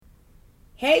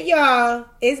Hey y'all,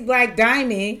 it's Black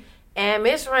Diamond and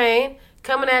Miss Rain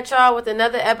coming at y'all with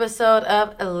another episode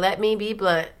of Let Me Be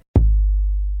Blunt.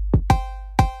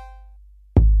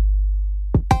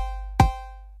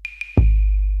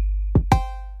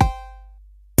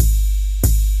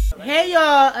 Hey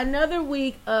y'all, another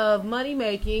week of money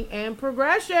making and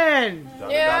progression. Dollar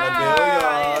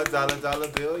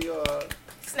bill, y'all.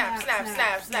 Snap.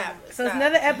 So it's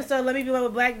another episode. Let me be one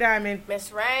with Black Diamond.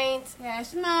 Miss Rain.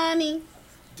 Cash money.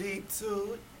 Deep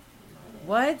to it.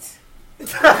 What? Hey,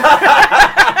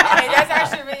 that's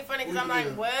actually really funny because I'm like,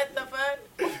 what the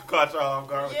fuck? Caught y'all off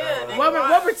guard. Yeah,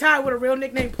 What retired with a real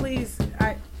nickname, please?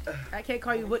 I can't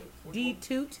call you what?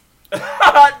 D-Toot? Deep Is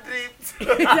that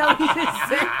what you just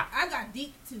said? I got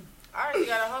deep too. I already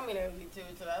got a homie named D2,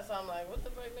 so that's why I'm like, what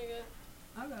the fuck,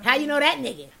 nigga? How you know that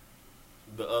nigga?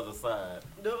 The other side.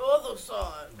 The other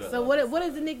side. So what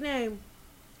is the nickname?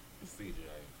 CJ.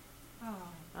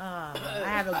 I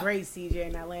have a great CJ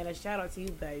in Atlanta. Shout out to you,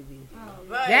 baby. Baby.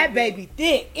 That baby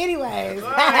thick. Anyways.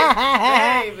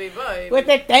 Baby. With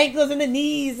the ankles and the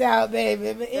knees out,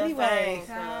 baby. But anyways.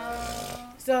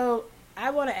 So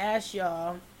I want to ask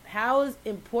y'all, how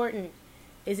important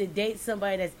is it date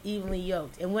somebody that's evenly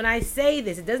yoked? And when I say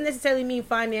this, it doesn't necessarily mean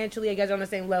financially, I guess on the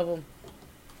same level.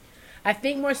 I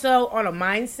think more so on a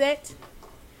mindset.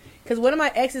 Because one of my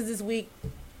exes this week,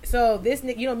 so this,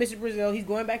 Mr. Brazil, he's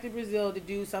going back to Brazil to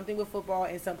do something with football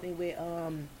and something with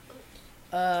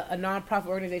a non-profit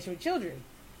organization with children.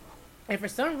 And for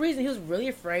some reason, he was really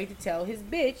afraid to tell his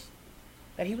bitch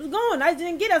that he was going. I just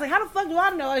didn't get it. I was like, how the fuck do I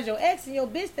know as your ex and your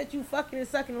bitch that you fucking and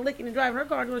sucking and licking and driving her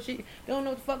car doing shit? They don't know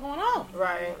what the fuck going on.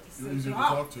 Right. You're easy to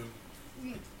talk to.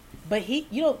 But he,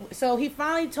 so he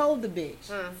finally told the bitch.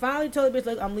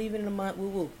 Look, I'm leaving in a month, woo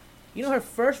woo. You know her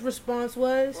first response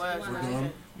was?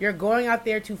 You're going out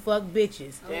there to fuck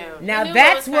bitches. Damn. Now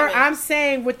that's where I'm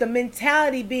saying with the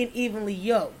mentality being evenly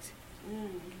yoked.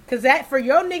 Because that, for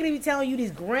your nigga to be telling you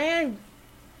these grand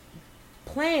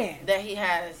plans. That he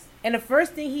has. And the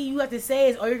first thing you have to say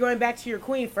is, oh, you're going back to your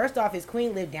queen. First off, his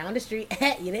queen lived down the street.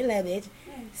 You didn't love bitch.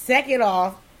 Second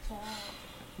off.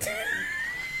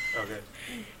 Okay.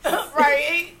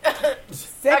 Right.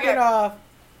 Second off,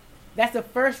 that's the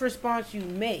first response you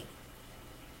make.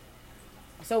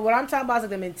 So what I'm talking about is like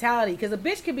the mentality. Because a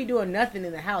bitch could be doing nothing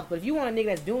in the house. But if you want a nigga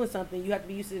that's doing something, you have to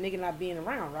be used to the nigga not being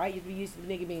around, right? You have to be used to the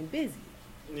nigga being busy.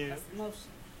 Yeah. That's emotion.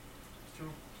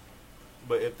 True.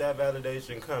 But if that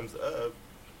validation comes up,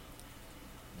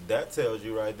 that tells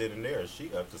you right then and there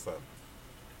she up to something.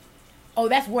 Oh,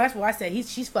 that's what I said.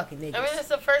 She's fucking niggas. I mean, that's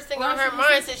the first thing on her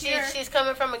mind. So she's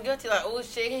coming from a guilty, like, oh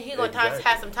shit, he gonna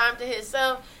have some time to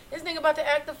himself. This nigga about to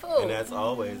act the fool. And that's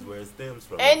always where it stems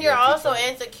from. And you're also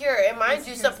insecure. And mind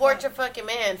you, support your fucking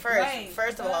man first. Right.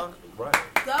 First of all. Right.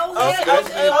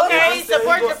 Go Okay,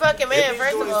 support your fucking man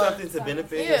first of all. If he's doing something to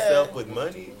benefit himself with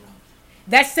money.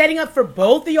 That's setting up for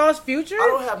both of y'all's future? I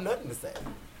don't have nothing to say.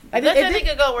 Let that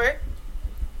nigga go work.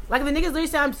 Like, if the niggas literally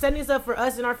say, I'm setting this up for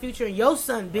us and our future and your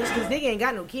son, bitch, because nigga ain't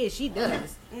got no kids. She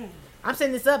does. I'm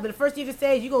setting this up, and the first thing you can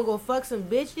say is, you gonna go fuck some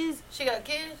bitches? She got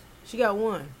kids? She got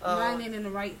one. Mine ain't in the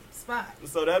right spot.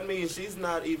 So that means she's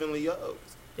not evenly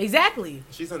yoked. Exactly.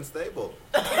 She's unstable.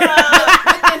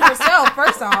 Within herself,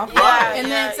 first off. Yeah, and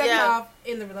then second yeah. off,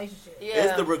 in the relationship. Yeah.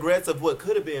 It's the regrets of what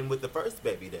could have been with the first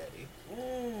baby daddy.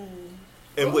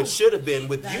 And what should have been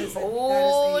with you.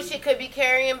 Ooh, she could be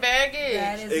carrying baggage.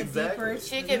 That is Exactly.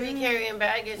 She could be carrying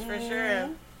baggage for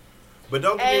sure. But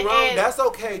don't get me wrong, and that's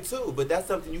okay too. But that's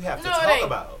something you have to No, it talk ain't.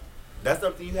 about. That's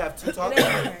something you have to talk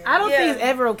about. I don't think it's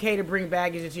ever okay to bring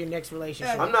baggage into your next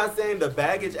relationship. I'm not saying the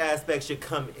baggage aspect should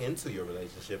come into your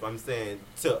relationship. I'm saying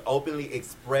to openly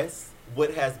express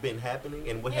what has been happening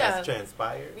and what has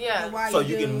transpired. Yeah. So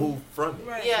you can move from it.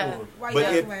 Right. Yeah. Why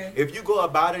But you that if you go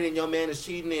about it and your man is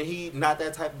cheating and he not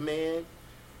that type of man.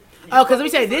 Oh, because let me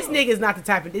tell you, this nigga is not the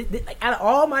type of... like, out of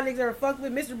all my niggas I ever fucked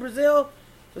with, Mr. Brazil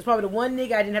was probably the one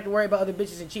nigga I didn't have to worry about other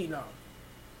bitches and cheating on.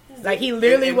 Like, he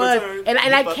literally in was... return, and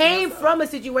I fucking came yourself. from a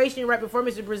situation right before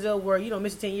Mr. Brazil where,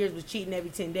 Mr. 10 Years was cheating every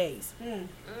 10 days.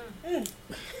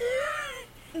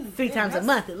 3 times a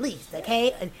month at least,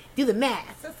 okay? And do the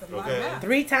math. That's a lot Okay. of math.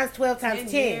 3 times 12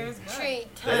 times 10. years, right.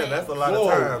 3 Damn, times. that's a lot of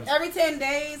times. Every 10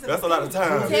 days. That's a lot of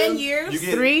times. 10 years. You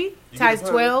get- 3 you times get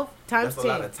the 12 times That's a 10.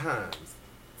 lot of times.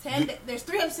 10. There's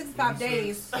 365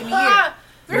 days in a year.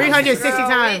 360 Girl,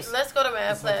 times. Let's go to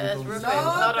math class. Real quick. No,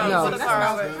 Hold on. no. Put the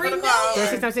car over. That's Put the about car over.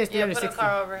 36 times 10 is Yeah, put the 360.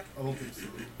 car over. I don't think so.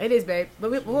 It is, babe.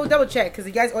 But we'll double check because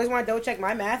you guys always want to double check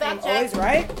my math. And I'm Fact check. always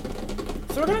right.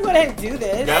 So we're going to go ahead and do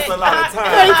this. That's a lot of time.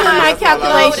 According to my That's a lot of time.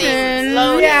 calculation.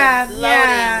 Loading. Yeah, Loading.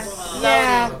 yeah, Loading.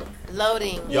 yeah.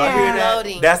 Loading. Y'all hear that?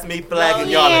 Loading. That's me flagging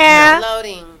Loading. y'all Yeah. account.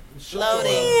 Loading.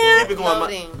 Loading. Keep it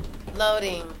going.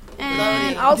 Loading.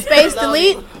 Alt space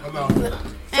delete. I'm out.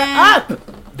 Shut up.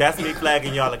 That's me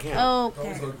flagging y'all account.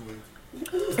 Okay. That was ugly.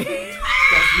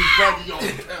 That's me flagging y'all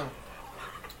account.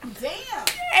 Damn.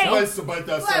 Somebody to bite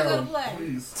that Flag sound, flag.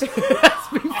 please.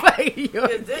 That's me flagging you.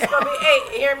 Is this gonna be?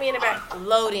 Hey, hear me in the back.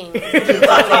 Loading.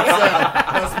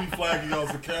 That's me flagging y'all's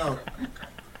account.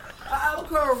 I'm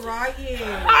crying.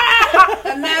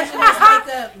 Imagine this wake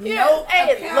up. No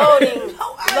account. Loading.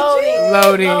 No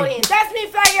IG. Loading. That's me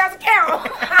flagging y'all's account.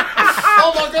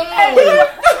 Oh my god!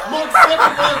 Motherfucker,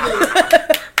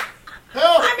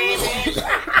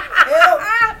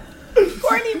 help!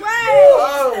 Courtney Way.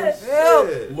 Oh,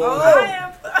 shit.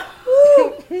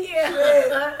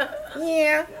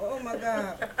 Yeah. Oh my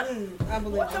god.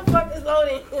 Unbelievable. What the fuck is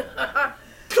loading?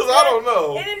 Because I don't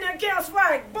know. And in the account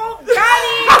swag. Boom. Got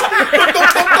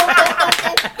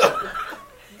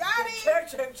Got it.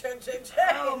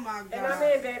 Check. Oh my god. And I'm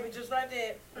in, baby, just like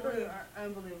that.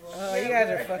 Unbelievable. Oh, you guys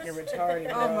are fucking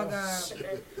retarded. Oh bro. my god.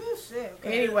 Oh shit.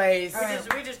 Okay. Anyways,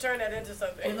 We just turned that into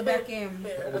something. Reel it back in.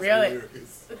 really,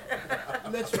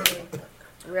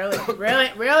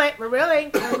 Literally.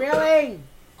 we're reeling.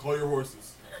 Call your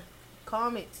horses.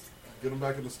 Calm it. Get them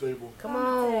back in the stable. Come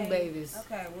on, babies.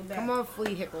 Okay, we're back. Come on,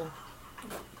 flea hickle.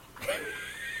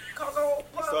 Cocoa.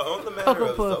 So on the matter Cocoa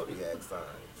of Puff. zodiac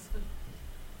signs.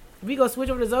 We gonna switch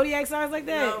over to zodiac signs like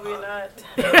that? No, we're not.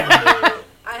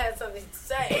 I had something to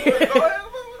say. Go ahead.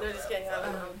 No, just kidding. I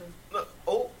don't know. No,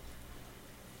 oh,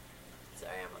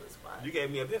 Sorry, I'm on the spot. you gave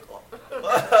me a pickle. You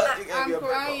gave I'm me a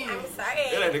crying. I'm pickle. It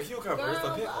excited. ain't a cucumber, it's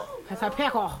a pickle. That's our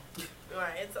pickle.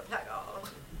 Alright, it's a pack all.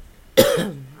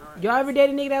 Y'all ever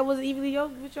dated a nigga that wasn't evenly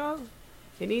yoked with y'all?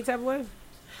 In any type of way?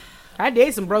 I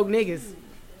dated some broke niggas.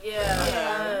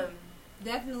 Yeah.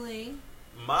 Definitely.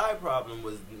 My problem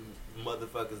was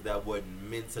motherfuckers that wasn't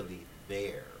mentally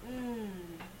there.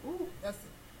 Ooh, that's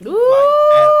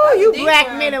Ooh, Like, you deep black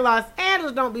one. men in Los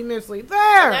Angeles don't be mentally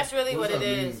there. That's really what What it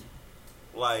does that is. mean?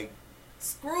 Like,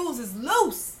 screws is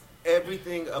loose.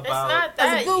 everything It's about, not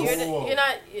As a that. goose. You're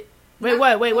not. Wait,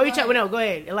 what? Wait, what we chat? No, go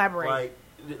ahead. Elaborate. like,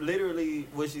 literally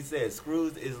what she said,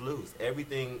 screws is loose.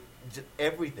 Everything.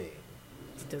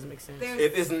 It doesn't make sense.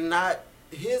 If it's not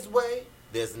his way,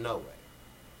 there's no way.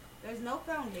 There's no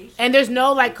foundation. And there's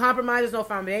no like compromise. There's no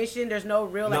foundation. There's no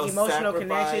real like No emotional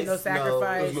connection. No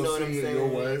sacrifice. There's You know no what I'm seeing it saying? your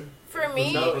way. For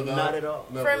me, No, Never that. not at all.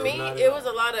 Never. for me, not at it all. was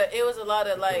a lot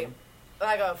of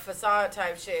like a facade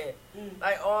type shit.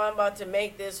 Like, oh, I'm about to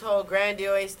make this whole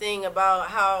grandiose thing about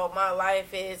how my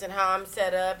life is and how I'm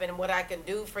set up and what I can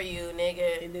do for you,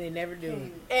 nigga. And then they never do.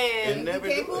 It And never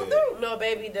can't do pull it. through. no,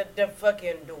 baby,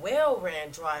 the well ran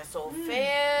dry so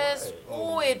fast. Right.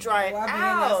 Ooh, it dried Well, I've been in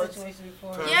out. that situation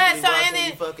before. Turn- Yeah, so Watching and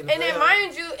you fucking then fail.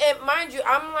 mind you,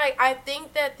 I'm like, I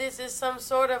think that this is some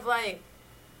sort of like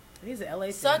He's an LA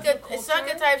sucker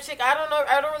type chick. I don't know.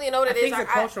 I don't really know what I it is. think it's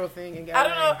a cultural thing. In I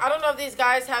don't know. I don't know if these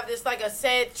guys have this like a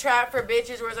set trap for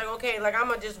bitches where it's like, okay, like I'm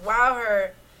gonna just wow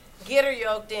her, get her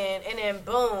yoked in, and then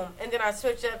boom, and then I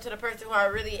switch up to the person who I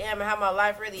really am and how my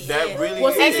life really That is. really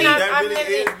Well, see, is. see, That I'm really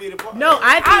literally- is be the part. No,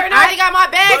 I think I already got my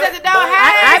bags at the door.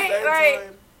 at the Hey, same like,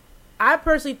 time, I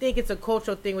personally think it's a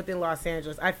cultural thing within Los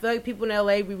Angeles. I feel like people in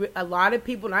LA, a lot of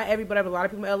people, not everybody, but a lot of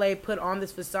people in LA put on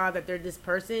this facade that they're this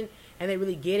person and they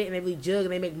really get it and they really jug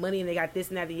and they make money and they got this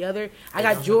and that and the other. I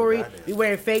got jewelry, we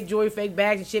wearing fake jewelry, fake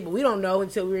bags and shit, but we don't know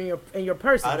until we're in your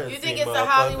person. you think it's a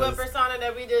Hollywood persona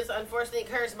that we just unfortunately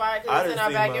cursed by because it's in our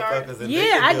backyard?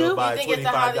 Yeah, I do. You think it's a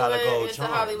Hollywood? It's a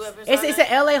Hollywood persona. It's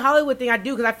an LA Hollywood thing I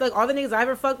do because I feel like all the niggas I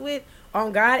ever fucked with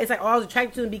on God, it's like I was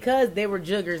attracted to them because they were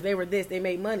juggers, they were this, they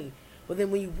made money. But then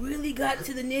when you really got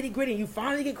to the nitty gritty, you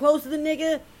finally get close to the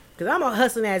nigga. Cause I'm a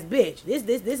hustling ass bitch.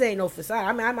 This ain't no facade.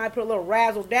 I mean, I might put a little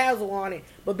razzle dazzle on it,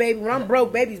 but baby, when I'm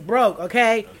broke, baby's broke,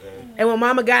 okay? And when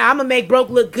mama got, I'ma make broke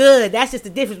look good. That's just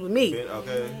the difference with me.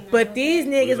 Okay. But these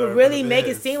niggas will really make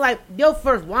it seem like yo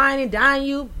first wine and dine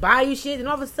you, buy you shit, and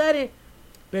all of a sudden,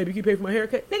 baby, you can pay for my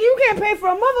haircut. Nigga, you can't pay for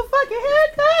a motherfucking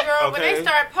haircut. Girl, when Okay. they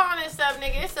start pawning stuff,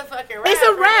 nigga, it's a fucking wrap. It's a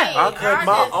for wrap. me. I cut I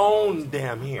my just- own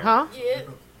damn hair. Huh? Yeah.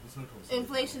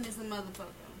 Inflation is a motherfucker.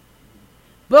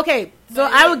 But okay, so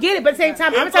I would get it, but at the same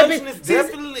time, I'm a type of Inflation is bitch.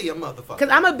 definitely a motherfucker. Because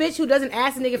I'm a bitch who doesn't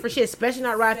ask a nigga for shit, especially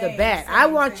not right off the Same, bat. same, I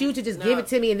want same. you to just give it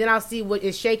to me, and then I'll see what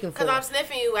it's shaking for. Because I'm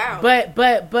sniffing you out.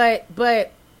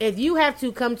 But if you have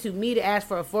to come to me to ask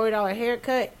for a $40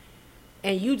 haircut,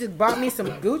 and you just bought me some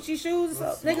Gucci shoes,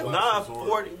 nigga. Not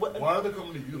 40. Why are they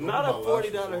coming to you? Not a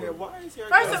 $40 hair. Why is hair?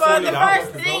 First of all, the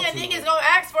first thing a nigga's gonna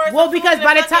ask for is well, because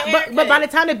by the time, haircut. but by the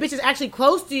time the bitch is actually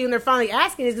close to you and they're finally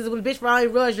asking, is because when the bitch finally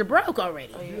realized you're broke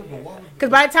already. Because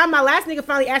by the time my last nigga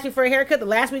finally asked me for a haircut, the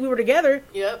last week we were together,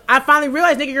 I finally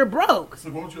realized, nigga, you're broke. So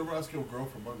won't you ever ask your girl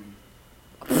for money?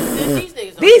 These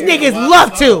niggas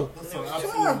love to.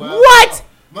 What?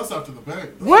 That's after the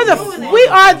bank. We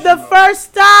are the first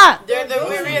stop. We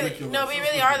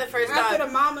really are the first stop. After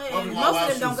the mama, and most of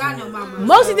them don't got no mama.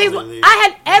 Most of these, I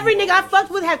had every nigga I fucked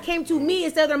with have came to me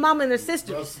instead of their mama and their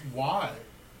sisters. That's why.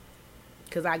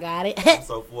 Cause I got it. I'm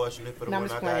so fortunate for the one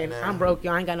I got now. I'm broke,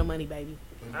 y'all. I ain't got no money, baby.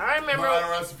 I remember. My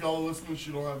IRS, if y'all are listening,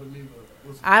 she don't have it neither.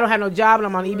 Listen. I don't have no job and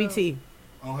I'm on EBT.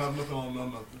 I don't have nothing on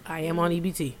nothing. I am on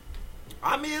EBT.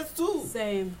 I'm in too.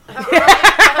 Same. Eat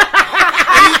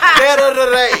better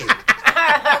today.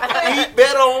 Eat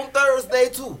better on Thursday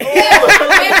too. Hey,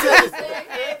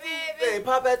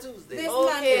 Popeye Tuesday.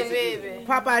 Okay, baby.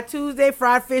 Popeye Tuesday,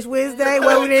 fried fish Wednesday.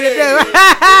 What we need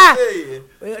to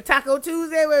do? Taco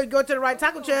Tuesday. We go to the right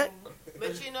taco truck.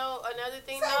 But you know another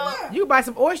thing though. You buy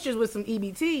some oysters with some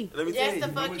EBT. Let me Yes, tell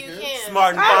the fuck you can.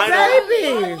 Smart and Oh, final. baby.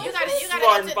 You gotta.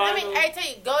 Smart and Let me. final. I tell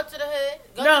you, go to the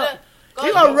hood.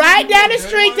 You go right down the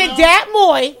street to Dat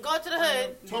Moy. Go to the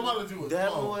hood. Tell me how to do it. That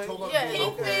Come on, boy. tell me how Yeah, to do it.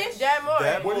 Kingfish. That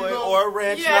That more. boy or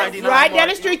Ranch Yes. 99 Right down the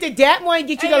Market. street to Dat Moy and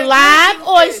get you the Hey, live Kingfish.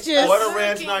 oysters. Or the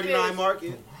Ranch 99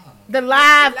 Market. The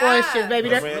live Live. oysters, baby.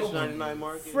 The They're Ranch 99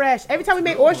 Market. fresh. Every time we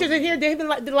make oysters in here, they've been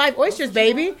like the live oysters,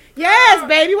 baby. Yes,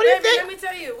 baby. What do you Baby, let think? me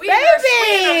tell you, we Baby. are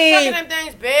shucking them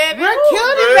things, baby. We're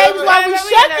killing it, baby, while we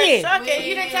shucking. Shucking.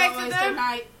 You didn't text them?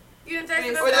 You didn't text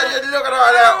them? Look at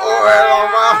all that oil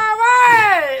on my.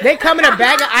 Alright. They come in a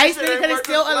bag of ice because it's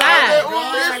still alive. All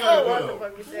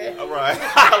right. I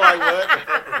like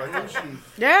what?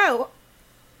 Yeah.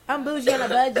 I'm bougie on a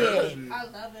budget. I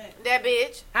love it. That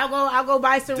bitch. I'll go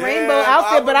buy some Damn, rainbow I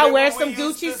outfit, but I'll wear remember some we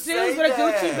used Gucci to shoes say with a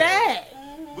Gucci that. bag.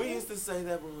 We used to say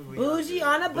that when we were Bougie younger.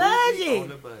 on a Bougie budget.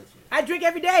 on a budget. I drink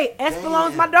every day.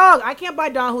 Espelon's Damn. my dog. I can't buy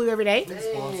Don Julio every day.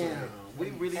 Damn. We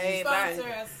really Hey, Sponsor bye.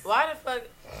 us. Why the fuck?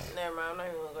 Never mind. I'm not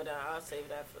even gonna go down. I'll save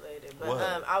that for later. But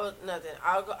What? I was nothing.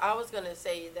 I was gonna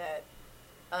say that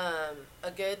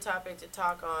a good topic to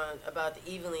talk on about the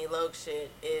evenly low shit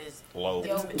is low.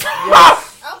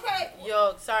 Okay.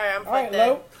 Yo, sorry, I'm All right, fucked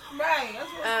up. Lo. Right.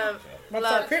 That's what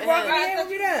Love, Quit walking in. What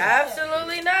you done?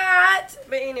 absolutely not.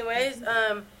 But anyways,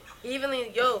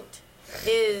 evenly yoked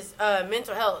is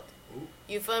mental health.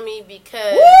 You feel me?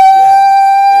 Because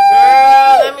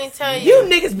girl, let me tell You you.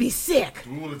 niggas be sick.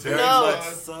 Do we want to tell No, you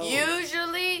so.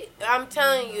 usually I'm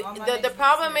telling you All my the niggas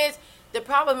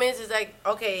problem is like,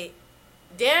 okay,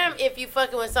 damn if you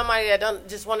fucking with somebody that don't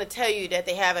just want to tell you that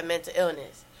they have a mental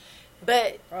illness,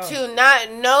 but to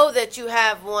not know that you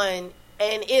have one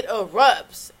and it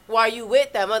erupts while you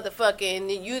with that motherfucker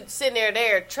and you sitting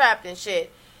there trapped and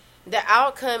shit, the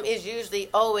outcome is usually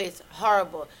always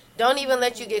horrible. Don't even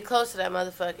let you get close to that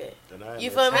motherfucker. You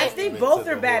feel me? I think both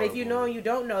are bad if you know and you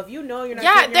don't know. If you know, you're not.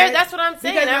 Yeah, taking meds. that's what I'm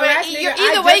saying. Because my last nigga,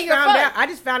 Either way, you're fucked. I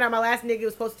just found out my last nigga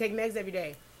was supposed to take meds every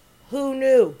day. Who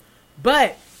knew?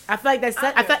 But I feel like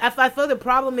I feel the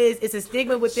problem is it's a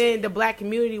stigma within the black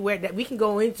community where that we can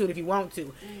go into it if you want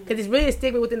to, because it's really a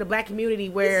stigma within the black community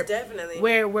where It's definitely.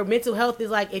 where mental health is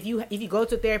like if you go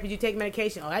to therapy, you take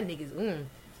medication. Oh, that nigga's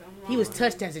he was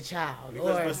touched as a child.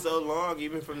 Because Or, for so long,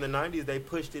 even from the 90s, they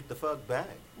pushed it the fuck back.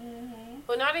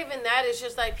 But not even that. It's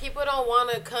just like people don't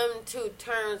want to come to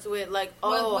terms with like,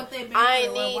 oh, what they've been I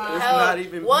through, need what- It's help. not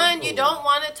even One, people. you don't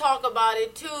want to talk about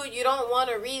it. Two, you don't want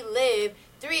to relive.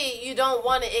 Three, you don't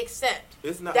want to accept.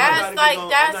 It's not. That's I'm like- not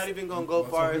that's- I'm not even gonna go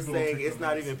Some far as people don't saying take it's the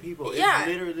not meds. even people. Yeah. It's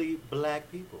literally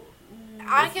black people.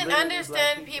 I It's can literally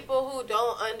understand black people who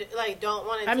don't don't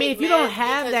want to. I mean, take if you don't meds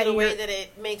have because that of the in way your- that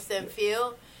it makes them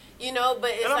feel. You know, but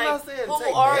it's And I'm like, not saying who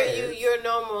take are meds. you? Your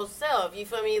normal self. You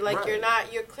feel me? Like Right.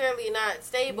 you're clearly not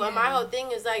stable. And my whole thing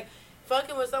is like,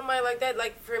 fucking with somebody like that.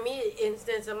 Like for me,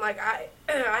 instance, I'm like, I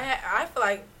feel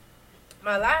like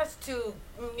my last two,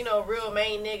 real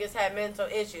main niggas had mental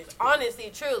issues. Honestly,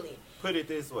 truly. Put it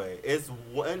this way: it's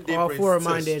one All difference four of to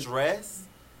mine did. stress,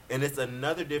 and it's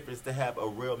another difference to have a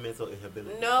real mental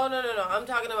inability. No. I'm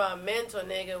talking about mental,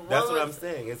 nigga. That's what I'm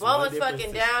saying. It's one was difference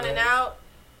fucking to down and stress. out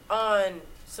on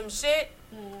some shit,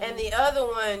 and the other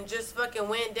one just fucking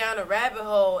went down a rabbit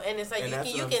hole, and it's like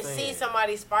you can see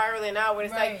somebody spiraling out where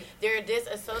it's like they're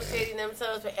disassociating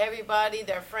themselves with everybody,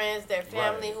 their friends, their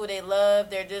family, who they love.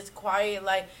 They're just quiet.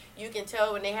 Like, you can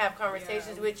tell when they have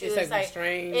conversations with you. It's like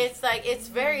strange. It's like, it's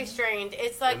very strange.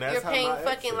 It's like you're playing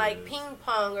fucking like ping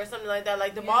pong or something like that.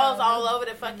 Like the ball's all over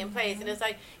the fucking place, and it's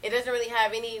like it doesn't really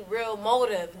have any real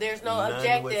motive. There's no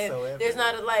objective. Whatsoever. There's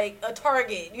not a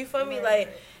target. You feel me?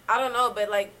 Like, I don't know, but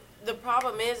like the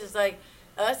problem is like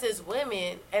us as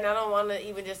women, and I don't want to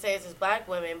even just say it's as black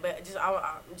women, but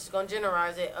I'm just gonna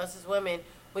generalize it. Us as women,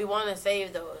 we want to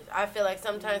save those. I feel like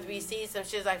sometimes we see some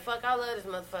shit like, fuck, I love this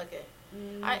motherfucker.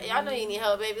 I know you need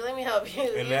help, baby. Let me help you.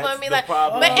 And you feel me? Like,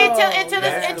 problem. but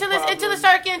until it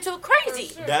start getting too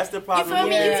crazy. Sure. That's the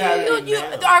problem. You feel me?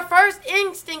 Our first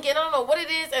instinct, and I don't know what it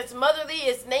is. It's motherly.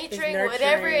 It's nurturing.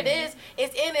 Whatever it is.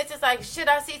 It's just like shit.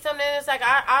 I see something. And it's like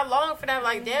I long for that.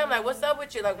 Like, damn. Like, what's up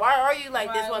with you? Like, why are you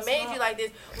like this? What made you like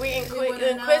this? We're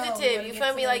inquisitive. You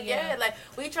feel me? Like, yeah. Like,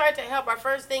 we try to help. Our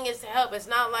first thing is to help. It's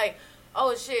not like,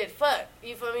 oh shit, fuck.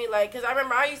 You feel me? Like, because I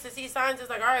remember I used to see signs. It's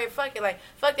like, all right, fuck it. Like,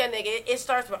 fuck that nigga. It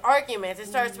starts with arguments. It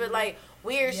starts with like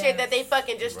weird shit that they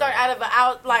fucking just start out of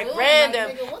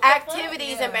random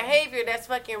activities and behavior that's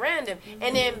fucking random.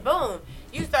 And then boom,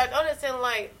 you start noticing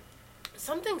like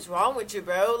something's wrong with you,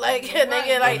 bro. Like,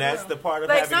 nigga, like, and that's the part of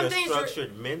like having a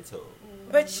structured mental.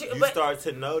 But you start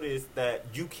to notice that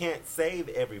you can't save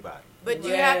everybody. But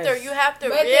you have to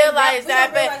realize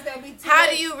that. But how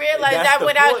do you realize that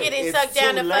without getting sucked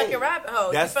down the fucking rabbit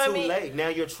hole? That's too late. Now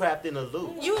you're trapped in a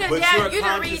loop. But you're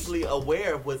consciously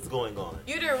aware of what's going on.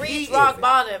 You done reached rock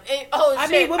bottom. And, I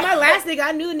mean, with my last nigga,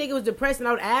 I knew the nigga was depressed, and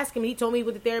I would ask him. He told me he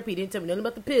went to therapy. He didn't tell me nothing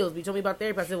about the pills. But he told me about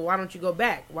therapy. I said, well, why don't you go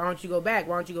back? Why don't you go back?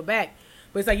 Why don't you go back?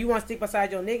 But it's like you want to stick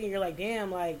beside your nigga, and you're like, damn,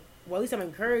 like, well, at least I'm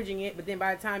encouraging it, but then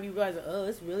by the time you realize, oh,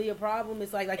 it's really a problem.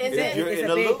 It's like you said,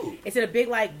 it's a big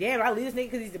like, damn, I leave this nigga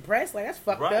because he's depressed. Like, that's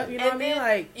fucked up. You know what I mean?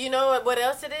 Like, you know what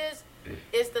else it is?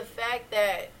 It's the fact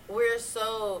that we're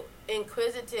so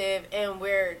inquisitive and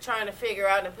we're trying to figure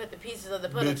out and put the pieces of the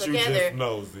puzzle together. Just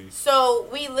nosy. So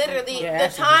we literally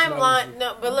the timeline.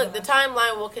 No, but look, the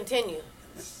timeline will continue.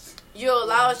 You'll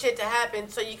allow shit to happen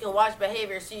so you can watch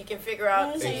behavior, so you can figure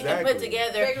out, so you can put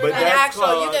together an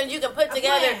actual. You can put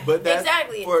together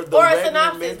exactly or a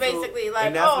synopsis, basically.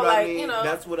 Like, you know.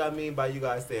 That's what I mean by you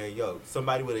guys saying yoked.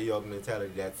 Somebody with a yoked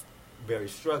mentality that's very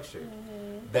structured.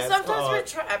 But sometimes we're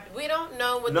trapped. We don't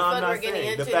know what the fuck we're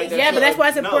getting into. But that's why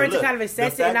it's important to kind of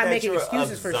assess it and not making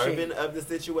excuses for shit. Observant of the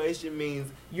situation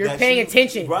means you're paying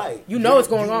attention. Right. You know what's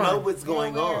going on. You know what's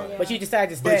going on. But you decide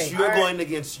to stay. But you're going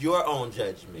against your own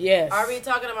judgment. Yes. Are we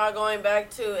talking about going back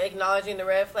to acknowledging the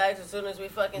red flags as soon as we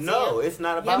fucking see them? No, it's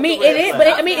not about the red flags. It is, but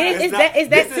I mean, it's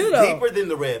that too, though. This is deeper than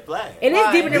the red flag. It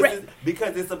is deeper than the red.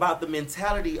 Because it's about the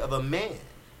mentality of a man.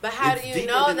 But how do you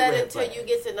know that until you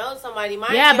get to know somebody?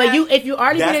 If you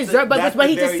already been observed, but what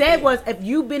he just said was, if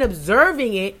you've been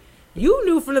observing it, you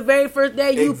knew from the very first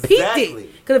day you peeped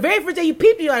it. Because the very first day you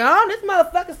peeped it, you're like, oh, this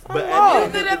motherfucker's something wrong.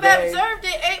 You could have observed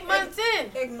it 8 months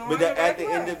in. But at the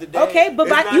end of the day, okay,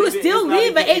 but you would still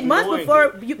leave at 8 months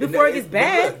before it gets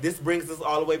bad. Look, this brings us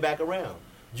all the way back around.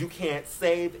 You can't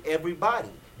save everybody.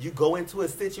 You go into a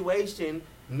situation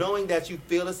knowing that you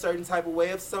feel a certain type of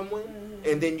way of someone,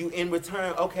 and then you in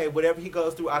return, okay, whatever he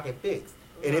goes through, I can fix.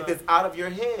 And if it's out of your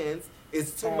hands,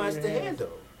 it's too much to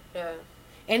handle. Yeah.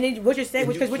 And then what you're saying,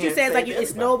 because what you're saying is like it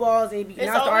snowballs and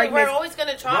we're always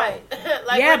gonna try. But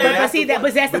that's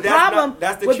the problem.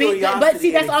 That's the curiosity. But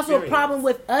see, that's also a problem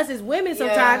with us as women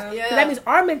sometimes. Because that means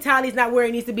our mentality is not where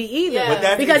it needs to be either.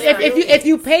 Yeah. Because if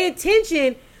you pay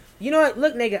attention. You know what?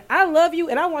 Look, nigga, I love you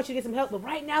and I want you to get some help, but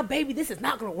right now, baby, this is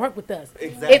not going to work with us.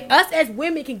 Exactly. If us as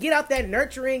women can get out that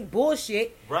nurturing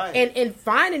bullshit and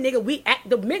find a nigga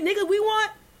the nigga we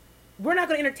want, we're not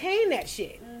going to entertain that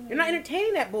shit. You're not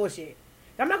entertaining that bullshit.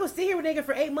 I'm not going to sit here with a nigga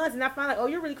for 8 months and I find like, oh,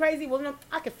 you're really crazy? Well, no,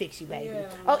 I can fix you, baby. Yeah.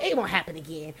 Oh, it won't happen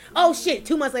again. Oh, shit,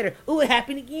 2 months later. Ooh, it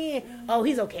happened again. Oh,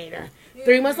 he's okay now.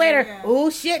 3 months later,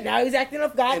 oh shit, now he's acting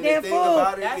up goddamn fool.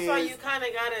 That's why you kind of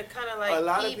gotta like. A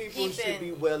lot of people should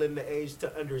be well in the age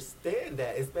to understand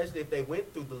that, especially if they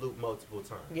went through the loop multiple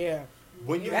times. Yeah.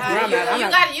 When you gotta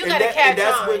catch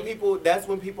on. That's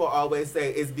when people always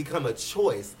say it's become a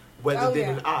choice rather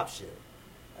than an option.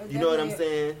 You know what I'm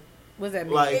saying? What does that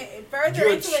mean? Like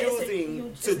you're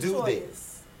choosing to do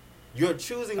this. You're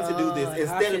choosing to do this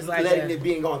instead of letting it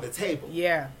being on the table.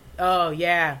 Yeah. Oh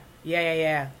yeah.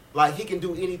 Yeah. Like, he can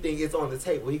do anything, it's on the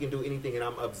table. He can do anything, and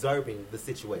I'm observing the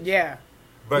situation. Yeah.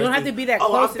 Versus, you don't have to be that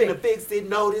close. Oh, I'm finna fix it,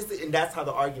 notice it, and that's how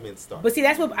the arguments start. But see,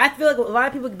 that's what I feel like a lot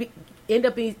of people end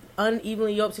up in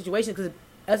unevenly yoked situations because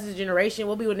us as a generation,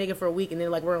 we'll be with a nigga for a week, and then,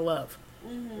 like, we're in love.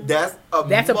 That's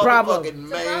a problem.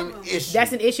 main issue.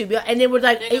 That's an issue. And then we're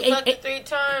like, nigga fucked you 3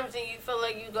 times and you feel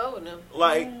like you go with them.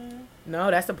 Like,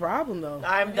 no, that's a problem though.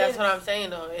 That's what I'm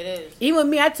saying though. It is. Even with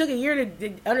me, I took a year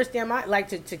to understand my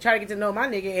to try to get to know my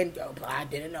nigga, and I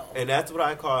didn't know. And that's what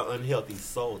I call unhealthy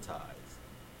soul ties.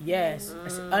 Yes,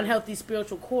 unhealthy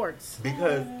spiritual cords.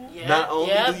 Because not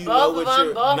only do you know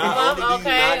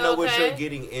what you're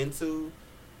getting into,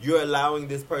 you're allowing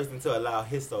this person to allow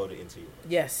his soul to enter yours.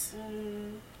 Yes.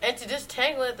 And to just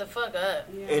tangle it the fuck up.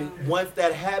 Yeah. And once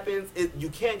that happens, you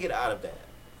can't get out of that.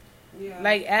 Yeah.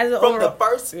 Like from the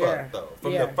first fuck though.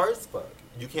 From the first fuck,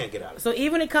 you can't get out of it. So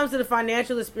even when it comes to the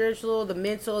financial, the spiritual, the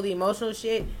mental, the emotional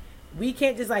shit, we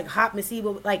can't just like hop and see,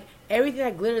 but like everything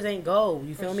that glitters ain't gold.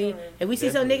 You feel me? If we see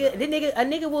some nigga, a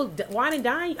nigga will wine and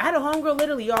dine. I had a homegirl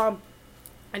literally, y'all.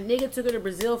 A nigga took her to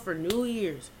Brazil for New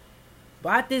Year's.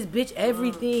 Bought this bitch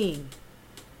everything.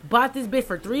 Bought this bitch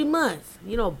for 3 months.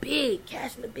 You know, big,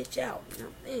 cashing the bitch out.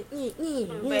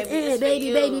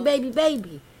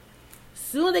 Baby.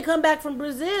 Soon as they come back from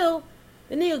Brazil,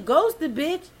 the nigga ghosts the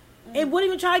bitch and wouldn't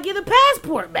even try to get the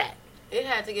passport back. It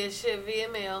had to get shipped via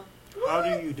mail. How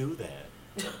do you do that?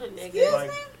 Nigga.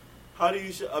 Like, how do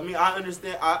you? I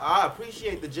understand. I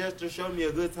appreciate the gesture. Show me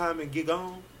a good time and get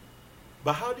gone.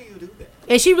 But how do you do that?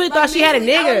 And she really thought she had a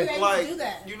nigga. Like,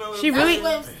 you know, she really.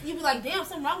 You be like, damn,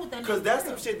 something wrong with that. Because that's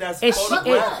some shit that's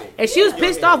photographic. And she was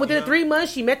pissed off. Within the 3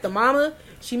 months, she met the mama.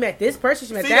 She met this person.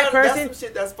 She met that person. That's some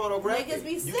shit that's photographic. Niggas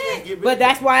be sick. But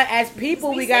that's why, as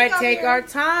people, we gotta take our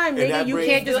time, nigga. You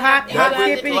can't just hop, skip,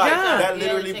 and jump. That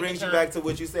literally brings you back to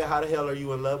what you said. How the hell are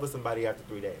you in love with somebody after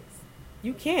 3 days?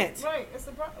 You can't. Right. It's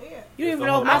the problem. Yeah. You don't even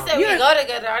know if I said we go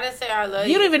together. I didn't say I love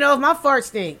you. You don't even know if my farts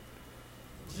stink.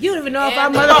 You don't even know if I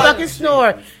motherfucking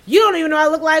snore. You don't even know what I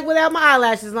look like without my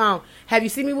eyelashes on. Have you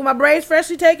seen me with my braids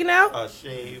freshly taken out? A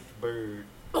shaved bird.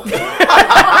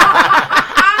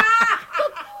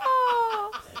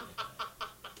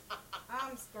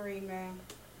 I'm screaming.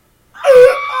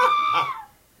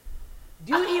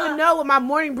 Do you even know what my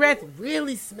morning breath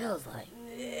really smells like?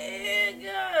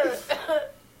 Nigga.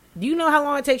 Do you know how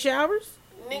long I take showers?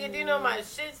 Nigga, do you know my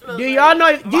shit smells Do y'all know?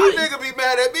 My nigga be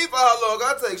mad at me for how long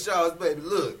I take showers, baby.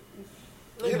 Look.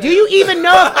 Do you even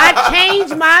know if I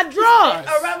change my drawers?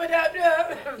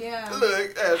 Yeah.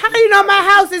 Look. How do you know my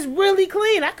house is really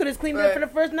clean? I could have cleaned it up for the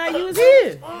first night you was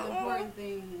here. Important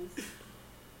things.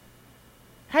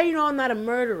 How do you know I'm not a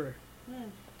murderer?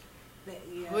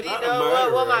 What do you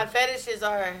know what my fetishes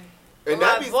are? And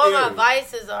what my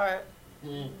vices are?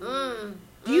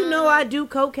 Do you know I do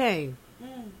cocaine?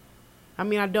 I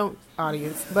mean, I don't,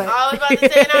 audience, but I was about to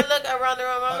say, and I look around the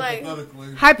room. I'm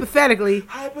like, hypothetically,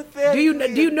 do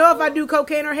you know if I do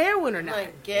cocaine or heroin or not?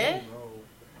 Like, get?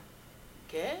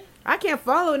 I can't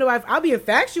follow no. I'll be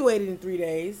infatuated in 3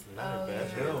 days.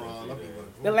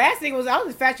 The last thing was I was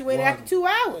infatuated after 2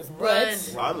 hours.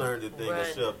 But I learned the thing of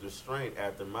self-restraint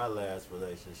after my last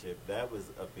relationship. That was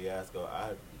a fiasco.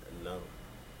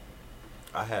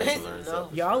 I had to learn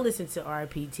something. Y'all listen to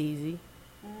RPTZ.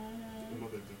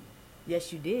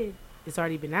 Yes, you did. It's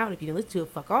already been out. If you didn't listen to it,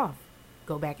 fuck off.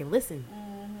 Go back and listen.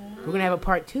 We're going to have a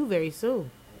part 2 very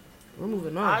soon. We're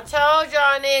moving on. I told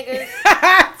y'all niggas.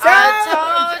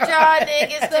 I told y'all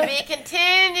niggas to be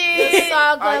continued. The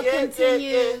saga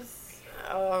continues.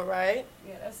 All right.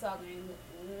 Yeah, that's saga.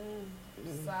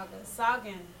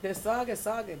 Sagging. The saga.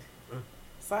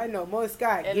 Side note, Mo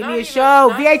Scott, give me a show.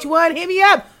 VH1, hit me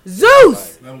up.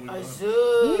 Zeus. Natalie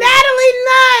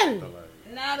Nunn.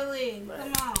 Natalie,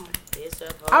 come on.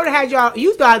 I would have had y'all.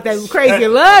 You thought that Crazy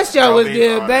Love show was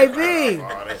good, baby.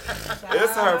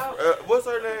 It's her. What's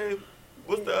her name?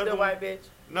 What's the other? The white bitch.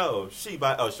 No,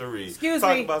 Cherie. Excuse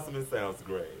Talk me. about something sounds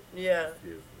great. Yeah.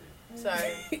 Excuse me.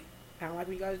 Sorry. I don't like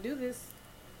when you guys do this.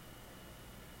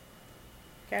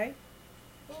 Okay.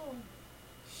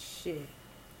 Shit.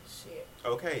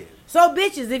 Okay. So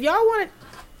bitches, if y'all want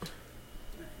to,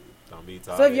 Don't be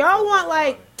talking. so if y'all want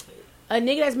like a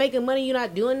nigga that's making money, you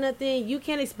not doing nothing, you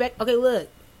can't expect. Okay, look,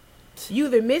 you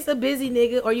either miss a busy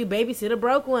nigga or you babysit a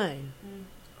broke one.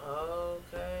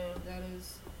 Okay. That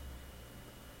is.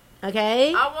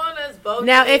 Okay. I want us both.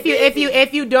 Now, if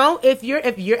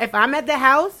I'm at the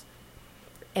house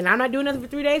and I'm not doing nothing for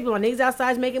 3 days, but my nigga's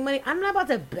outside's making money, I'm not about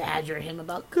to badger him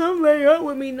about come lay up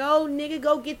with me. No, nigga,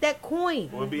 go get that coin.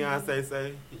 What Beyonce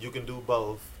say? You can do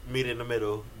both. Meet in the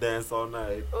middle. Dance all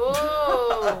night.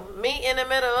 Ooh, meet in the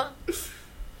middle.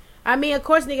 I mean, of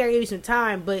course, nigga, I give you some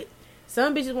time, but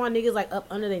some bitches want niggas like up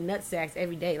under their nut sacks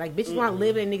every day. Like bitches want to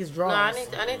live in niggas' drawers.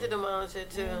 No, I need to do my own shit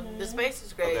too. The space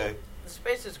is great. Okay. The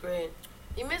space is great.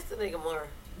 You miss the nigga more.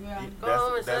 Yeah. Go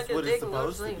home and That's suck your what dick it's and go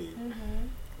to supposed to sleep. be.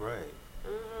 Right.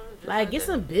 Like, get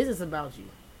some business about you.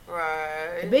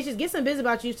 Right. Bitches, get some business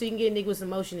about you so you can get a nigga with some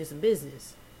motion and some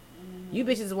business. You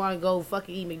bitches want to go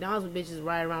fucking eat McDonald's with bitches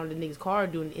riding around the nigga's car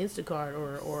doing Instacart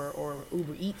or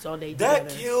Uber Eats all day. That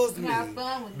together. kills me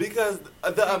because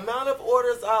the amount of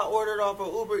orders I ordered off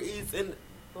of Uber Eats and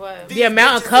the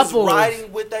amount of couples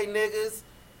riding with they niggas.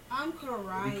 I'm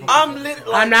crying.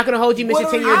 I'm not gonna hold you, Mr.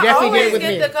 10 Years. Definitely did it with me. I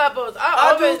always get the couples.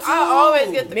 I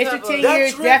always get the Mr. couples. 10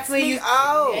 Years definitely used.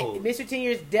 Out. Mr. 10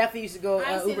 Years definitely used to go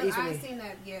Uber Eats with me. I ain't seen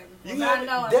that yet.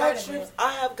 That trips.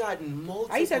 I have gotten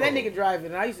multiple. I used to have that nigga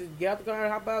driving. I used to get out the car,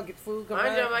 hop out, get the food, come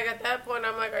back. I'm like at that point,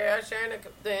 I'm like, are y'all sharing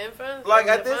the info? Like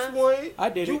at this point, I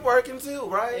did you working too,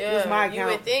 right? Yeah, it was my account. You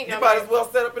would think you might as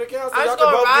well set up an account. So I y'all was can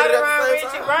gonna both ride get it at around the with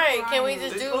same you, time. right? Can we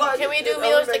just can we do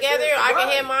meals together? I can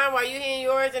hit mine while you hit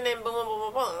yours, and then boom, boom,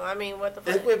 boom, boom. I mean, what the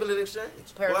fuck? Equivalent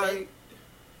exchange. Perfect. Like,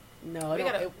 no,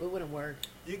 it wouldn't work.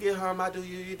 You get harm, I do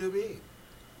you, you do me.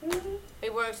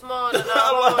 It works small, not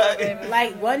large, baby.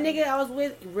 Like one nigga I was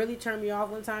with really turned me off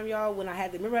one time, y'all. When I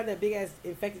had remember I had that big ass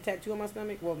infected tattoo on my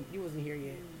stomach. Well, you wasn't here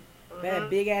yet. I had a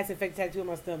big ass infected tattoo on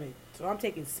my stomach, so I'm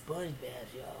taking sponge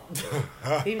baths,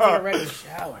 y'all. Even take a regular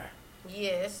shower.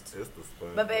 Yes. It's the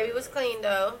sponge. But baby was clean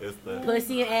though. It's the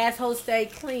Pussy and asshole stay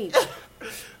clean.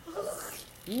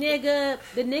 Nigga,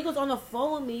 the nigga was on the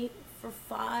phone with me for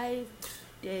 5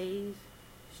 days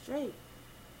straight.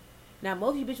 Now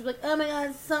most of you bitches be like, oh my god,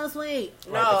 it's so sweet.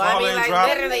 No, I mean like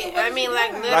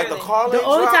literally. Like the call The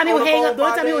only time he would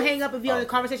hang up, and be on a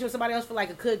conversation with somebody else for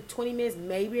like a good 20 minutes,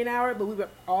 maybe an hour, but we would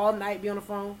all night be on the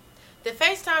phone. The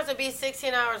FaceTimes would be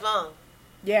 16 hours long.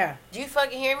 Yeah. Do you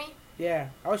fucking hear me? Yeah,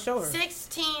 I'll show her.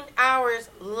 16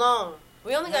 hours long.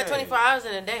 We only got 24 hours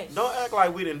in a day. Don't act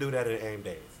like we didn't do that in AIM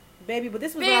days. Baby, but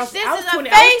this was Bitch, when I was, this I was is 20,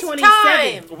 a I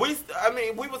was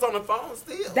 27. We was on the phone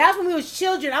still. That's when we was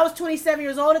children. I was 27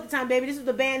 years old at the time, baby. This was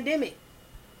the pandemic.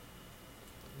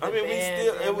 I mean,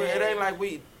 it ain't like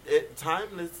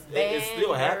timeless. It's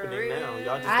still happening now.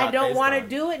 Y'all just I don't want to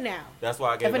do it now. That's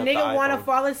why I gave If a nigga want to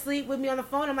fall asleep with me on the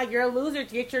phone, I'm like, you're a loser.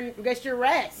 Get your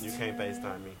rest. You can't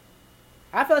FaceTime me.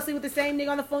 I fell asleep with the same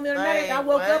nigga on the phone the other night. I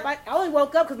woke up. I only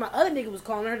woke up because my other nigga was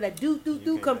calling her. That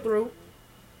do come through.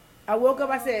 I woke up.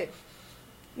 I said,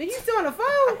 "Nigga, you still on the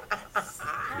phone?"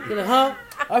 You're like, "Huh?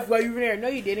 I forgot you were there." No,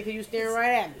 you didn't, because you staring right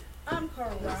at me. I'm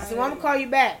crying. So I'm gonna call you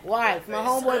back. Why? 'Cause my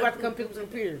homeboy about to come pick up some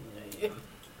computer. It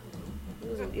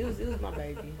was my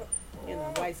baby. You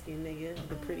know, light skinned nigga,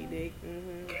 the pretty dick.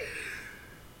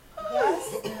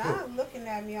 That's not looking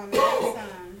at me on the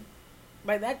FaceTime.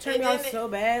 Like that turned me on so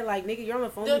bad. Like nigga, you're on the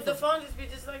phone. The phone just be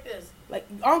just like this. Like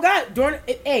oh god,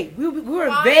 we were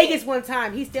in Vegas one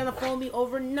time. He stayed on the phone with me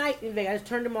overnight in Vegas. I just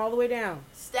turned him all the way down.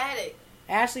 Static.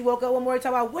 Ashley woke up one morning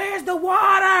talking about where's the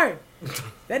water.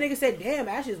 That nigga said, "Damn,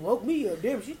 Ashley woke me up.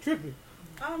 Damn, she's tripping."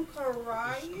 I'm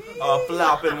crying.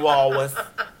 Flopping walrus.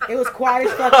 It was quiet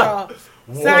as fuck,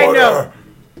 y'all.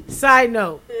 Side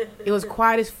note, it was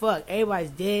quiet as fuck. Everybody's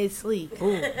dead sleep.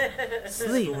 Boom.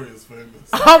 Sleep. The story is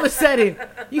famous. All of a sudden,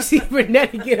 you see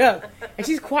Renetta get up, and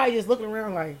she's quiet, just looking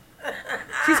around like,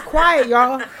 she's quiet,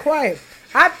 y'all. Quiet.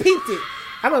 I peeped it.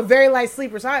 I'm a very light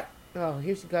sleeper, so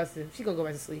here she goes. She gonna go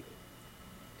back to sleep.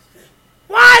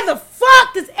 Why the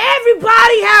fuck does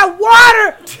everybody have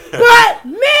water but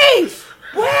me?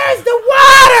 Where's the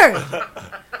water?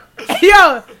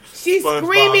 Yo, she's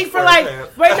screaming for like,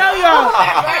 wait, no,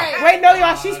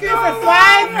 y'all. She's screaming for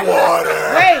 5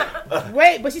 water.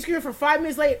 Wait, but she's screaming for 5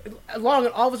 minutes long,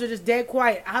 and all of us are just dead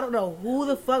quiet. I don't know who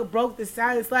the fuck broke the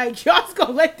silence. Like, y'all just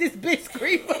gonna let this bitch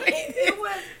scream like this?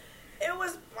 It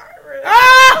was Barbara.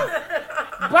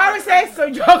 Barbara said, so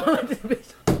y'all gonna let this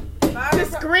bitch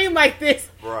just scream like this,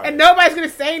 and nobody's gonna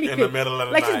say anything. In the middle of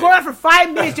the night. She's going on for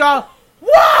 5 minutes, y'all. Water!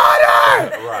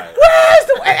 Right. Where's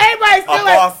the... And everybody's still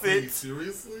like... faucet.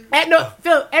 Seriously?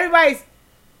 Phil, everybody's...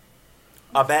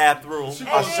 A bathroom, a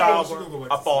shower,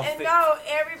 a faucet. And no,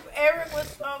 Eric was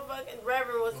so fucking...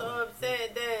 Reverend was so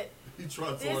upset that... He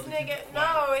tried to... This nigga...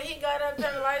 No, he got up,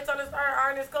 turned the lights on, and started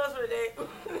ironing his clothes for the day.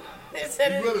 He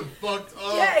really fucked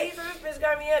up. Yeah, he said, this bitch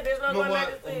got me up. There's no going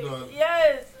back to sleep.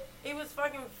 Yes. He was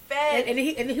fucking fat. And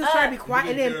he was trying to be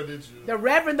quiet. And then the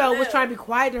Reverend, though, was trying to be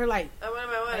quiet to her, like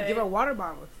give her a water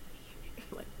bottle.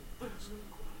 Like,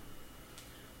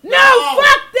 no,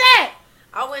 fuck that!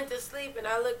 I went to sleep and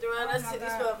I looked around. I said, these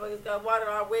motherfuckers got water.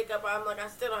 I wake up. I'm like, I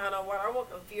still don't have no water. I woke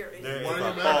up furious. Why are you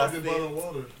mad I didn't buy no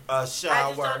water? A shower. I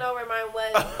just don't know where mine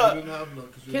was. You didn't have none.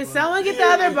 Can someone get the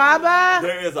other Baba?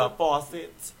 There is a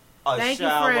faucet, a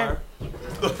shower.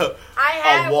 I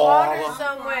had water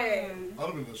somewhere. I'd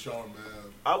have been in the shower, man.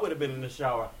 I would have been in the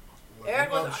shower.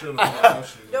 Eric was the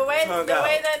way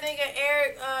that nigga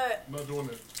Eric not doing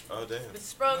it. Oh damn.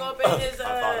 Sprung open his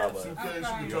Okay, she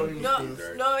can tell he was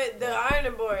pissed. the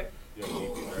ironing board.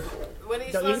 When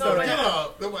he Don't sprung even open go Get it.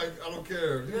 out. They're like, I don't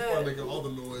care. He's probably making all the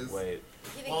noise. Wait.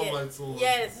 He didn't All get- lights on.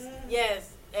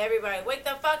 Yes. Everybody, wake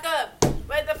the fuck up.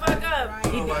 Wake the fuck up.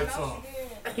 All lights off.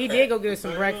 He did go get us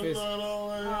some breakfast.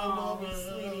 Oh,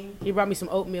 sweetie. He brought me some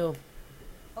oatmeal.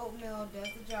 Oatmeal does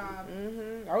the job.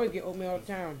 I always get oatmeal all the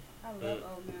time. I love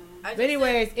oatmeal. I But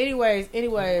just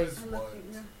anyways,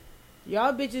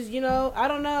 y'all bitches, you know, I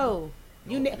don't know.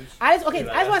 I just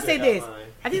want to say this.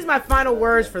 I think it's my final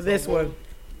words for this one.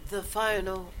 the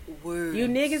final word. You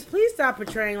niggas, please stop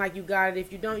portraying like you got it.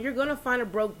 If you don't, you're gonna find a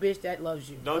broke bitch that loves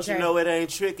you. Don't okay? you know it ain't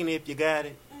tricking if you got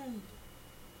it?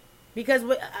 Because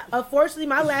unfortunately,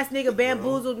 my last nigga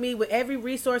bamboozled me with every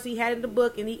resource he had in the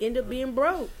book, and he ended up being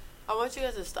broke. I want you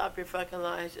guys to stop your fucking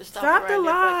lies. Just Stop the writing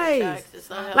your fucking lies. tracks. It's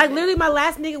not Like healthy. literally, my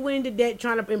last nigga went into debt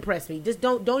trying to impress me. Just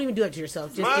don't even do it to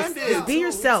yourself. Mine did, Just be too.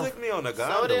 yourself. He took me on the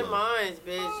So did gondola. mine,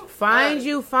 bitch. Find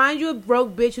you a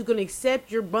broke bitch who's gonna accept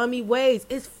your bummy ways.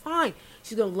 It's fine.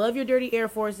 She's gonna love your dirty Air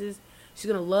Forces. She's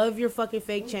gonna love your fucking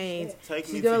fake chains. Take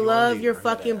me She's to gonna your love leader, your head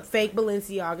fucking ass. fake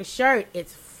Balenciaga shirt.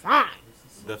 It's fine.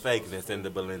 The fakeness and the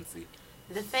Balenci.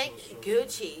 The fake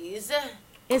Gucci's.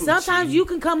 And sometimes you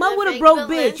can come up The with a fake broke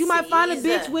bitch. You might find a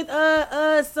Balenci's. bitch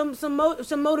with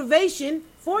some motivation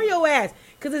for your ass.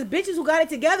 Cause it's bitches who got it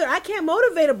together. I can't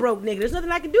motivate a broke nigga. There's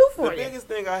nothing I can do The for you. biggest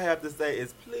thing I have to say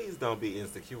is please don't be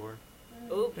insecure.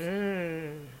 Oops.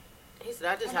 He said,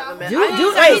 I just haven't met. Do-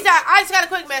 I just got a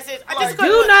quick message.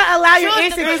 Do not allow your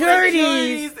Truth to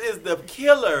insecurities. Insecurities is the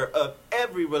killer of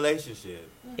every relationship.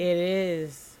 It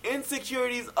is.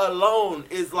 Insecurities alone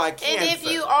is like cancer. And if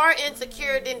you are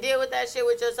insecure, then deal with that shit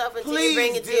with yourself until please you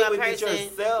bring it to deal a with person. it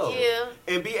yourself. Yeah.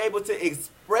 And be able to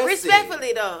express Respectfully,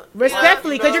 it. though.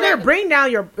 Respectfully, because you're Yeah. gonna bring down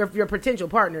your particular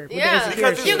partner. With Yeah. the insecure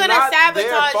Because shit. You're it's going to not their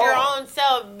sabotage your fault. own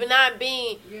self by not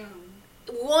being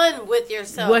one with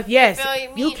yourself. With yes,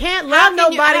 feel me? you can't How love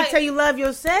can you nobody act- till you love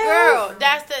yourself. Girl,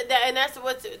 that's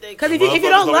what's... Because if you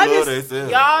don't love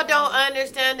yourself, Y'all don't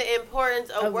understand the importance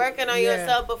of working on yeah.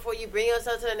 yourself before you bring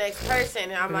yourself to the next person.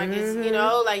 And I'm like, it's, you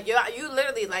know, like you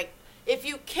literally like, if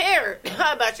you care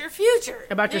about your future,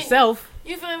 about then- yourself.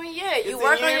 you feel me? Yeah, you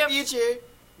work on your future.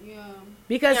 Yeah.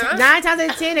 Because Yeah. 9 times out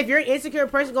of 10, if you're an insecure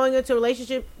person going into a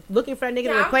relationship looking for a nigga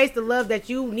to Yeah. replace the love that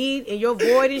you need and your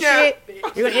void and Yeah.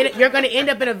 shit, you're gonna end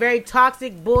up in a very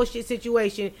toxic bullshit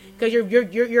situation because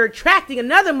you're attracting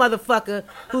another motherfucker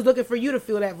who's looking for you to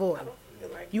fill that void.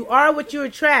 You are what you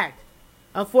attract.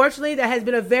 Unfortunately, that has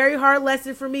been a very hard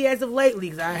lesson for me as of lately.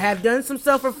 Because I have done some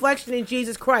self-reflection in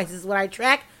Jesus Christ. This is what I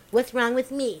attract. What's wrong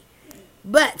with me?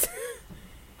 But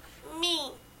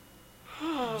me.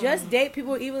 just date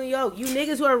people evenly yoked. You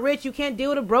niggas who are rich, you can't deal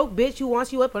with a broke bitch who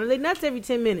wants you up under their nuts every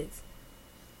 10 minutes.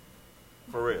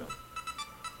 For real.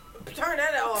 Turn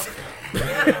that off.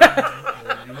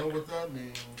 You know what that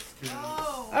means, kids.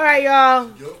 All right, y'all.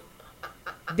 Yup.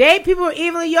 Date people who are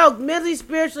evenly yoked, mentally,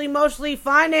 spiritually, emotionally,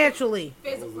 financially.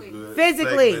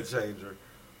 Physically. Changer.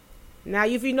 Now,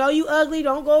 if you know you ugly,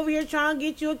 don't go over here trying to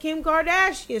get you a Kim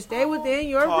Kardashian. Stay within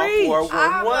your Call reach.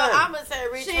 411. I'm going to say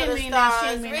reach She for ain't the mean that, she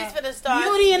stars. ain't mean Reach that. for the stars.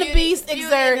 Beauty and the Beast Beauty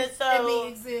exert. and the soul.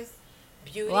 exists.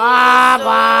 Beauty Blah, and the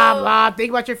blah, soul. blah. Think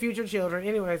about your future children.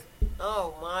 Anyways.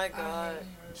 Oh, my God.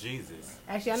 Jesus.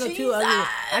 Actually, I know two Jesus. ugly.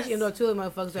 Actually, I know two of the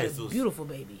motherfuckers that are Jesus. beautiful,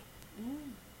 baby.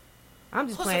 I'm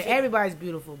just playing. Josephine. Everybody's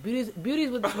beautiful. Beauty's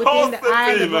within the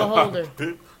eye of the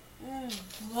beholder.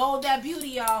 Hold that beauty,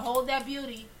 y'all. Hold that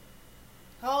beauty.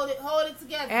 Hold it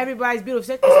together. Everybody's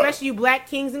beautiful, especially you black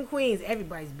kings and queens.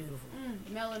 Everybody's beautiful.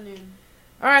 Melanin.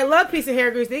 All right, love, peace, and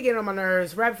hair grease. They get on my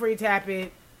nerves. Right before you tap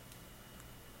it.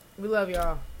 We love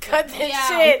y'all. Cut this Yeah.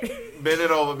 shit. Bend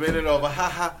it over. Ha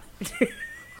ha.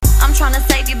 I'm tryna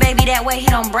save you, baby, that way he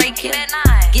don't break you.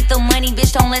 Get the money,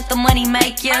 bitch, don't let the money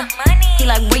make you. He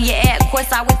like, where you at?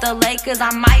 Courtside with the Lakers. I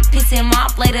might piss him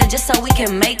off later just so we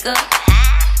can make up.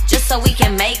 Just so we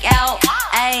can make out.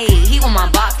 Ayy, he want my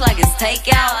box like it's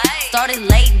takeout. Started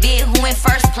late, bid who in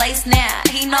first place now.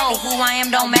 He know who I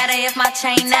am, don't matter if my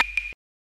chain now.